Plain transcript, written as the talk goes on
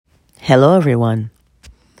Hello, everyone.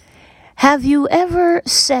 Have you ever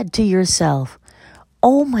said to yourself,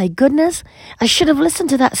 oh my goodness, I should have listened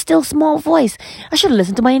to that still small voice. I should have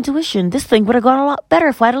listened to my intuition. This thing would have gone a lot better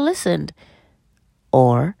if I'd have listened.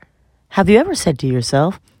 Or have you ever said to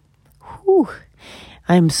yourself, whew,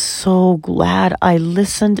 I'm so glad I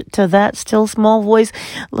listened to that still small voice.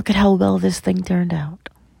 Look at how well this thing turned out.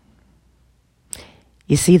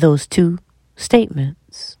 You see those two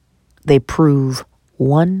statements? They prove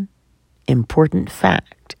one important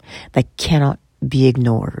fact that cannot be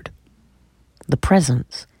ignored. The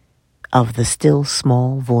presence of the still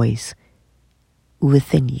small voice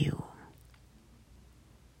within you.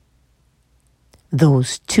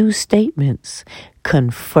 Those two statements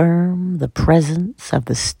confirm the presence of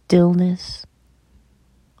the stillness,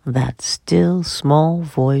 that still small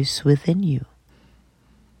voice within you.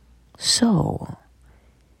 So,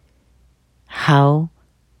 how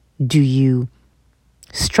do you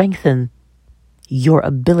strengthen your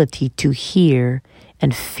ability to hear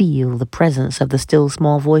and feel the presence of the still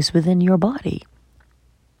small voice within your body?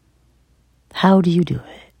 How do you do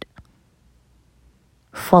it?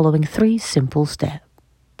 Following 3 simple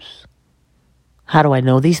steps. How do I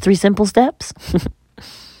know these 3 simple steps?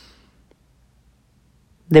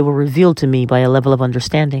 They were revealed to me by a level of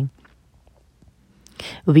understanding.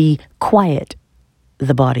 We quiet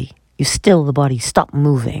the body. You still the body. Stop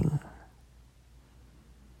moving.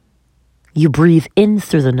 You breathe in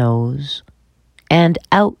through the nose and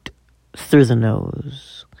out through the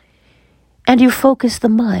nose. And you focus the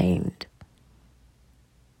mind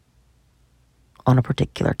on a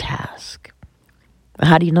particular task.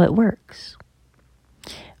 How do you know it works?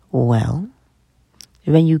 Well,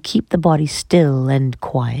 when you keep the body still and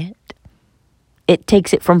quiet, it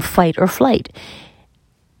takes it from fight or flight.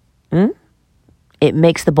 It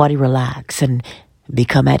makes the body relax and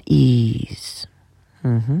become at ease.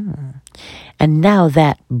 And now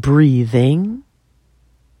that breathing,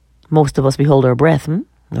 most of us, we hold our breath.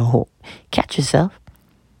 No, catch yourself.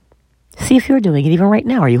 See if you're doing it even right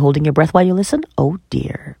now. Are you holding your breath while you listen? Oh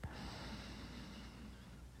dear.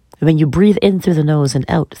 When you breathe in through the nose and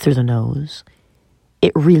out through the nose,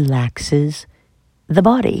 it relaxes the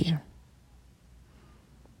body.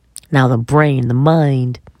 Now the brain, the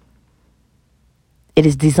mind, it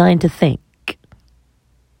is designed to think.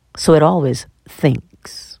 So it always thinks.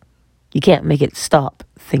 You can't make it stop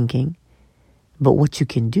thinking. But what you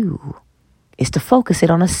can do is to focus it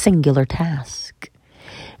on a singular task.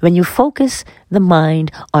 When you focus the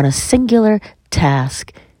mind on a singular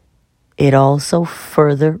task, it also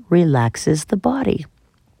further relaxes the body.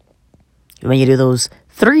 When you do those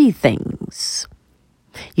 3 things,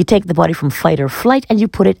 you take the body from fight or flight and you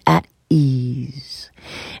put it at ease.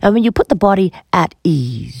 And when you put the body at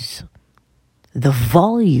ease, the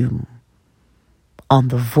volume on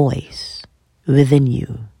the voice within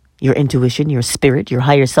you, your intuition, your spirit, your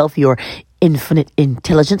higher self, your infinite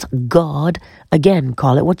intelligence, God, again,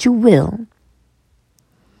 call it what you will.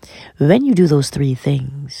 When you do those 3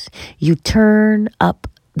 things, you turn up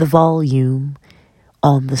the volume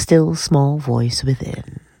on the still small voice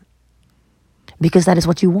within. Because that is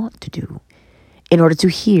what you want to do in order to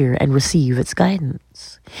hear and receive its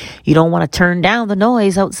guidance. You don't want to turn down the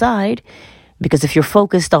noise outside, because if you're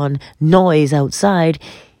focused on noise outside,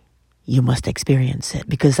 you must experience it,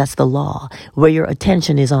 because that's the law. Where your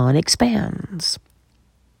attention is on expands.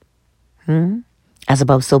 As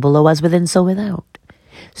above, so below, as within, so without.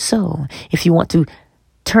 So, if you want to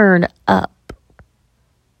turn up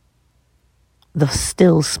the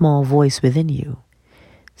still small voice within you,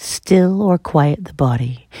 still or quiet the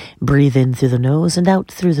body, breathe in through the nose and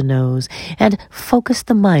out through the nose, and focus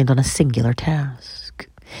the mind on a singular task.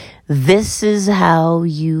 This is how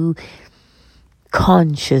you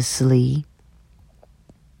consciously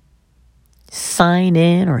sign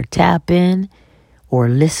in or tap in or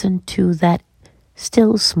listen to that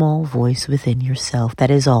still small voice within yourself that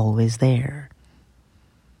is always there.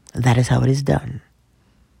 That is how it is done.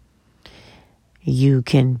 You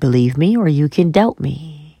can believe me or you can doubt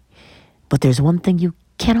me, but there's one thing you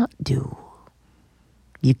cannot do.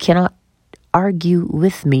 You cannot argue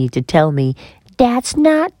with me to tell me that's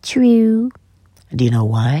not true. Do you know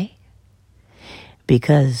why?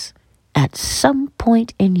 Because at some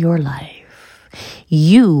point in your life,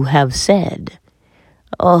 you have said,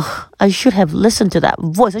 oh, I should have listened to that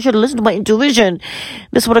voice. I should have listened to my intuition.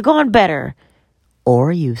 This would have gone better.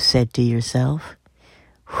 Or you've said to yourself,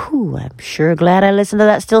 whew, I'm sure glad I listened to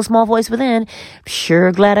that still small voice within. I'm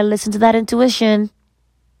sure glad I listened to that intuition.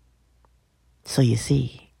 So you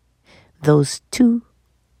see, those 2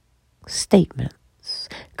 statements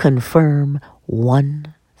confirm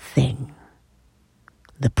one thing.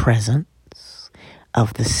 the presence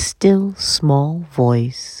of the still small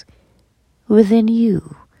voice within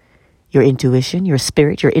you, your intuition, your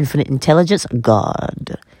spirit, your infinite intelligence,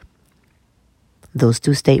 God. Those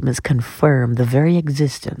two statements confirm the very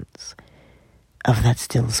existence of that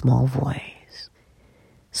still small voice.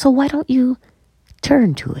 So why don't you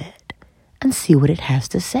turn to it and see what it has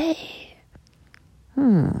to say?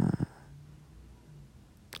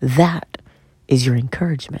 That is your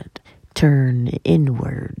encouragement. Turn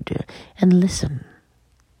inward and listen.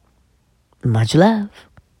 Much love.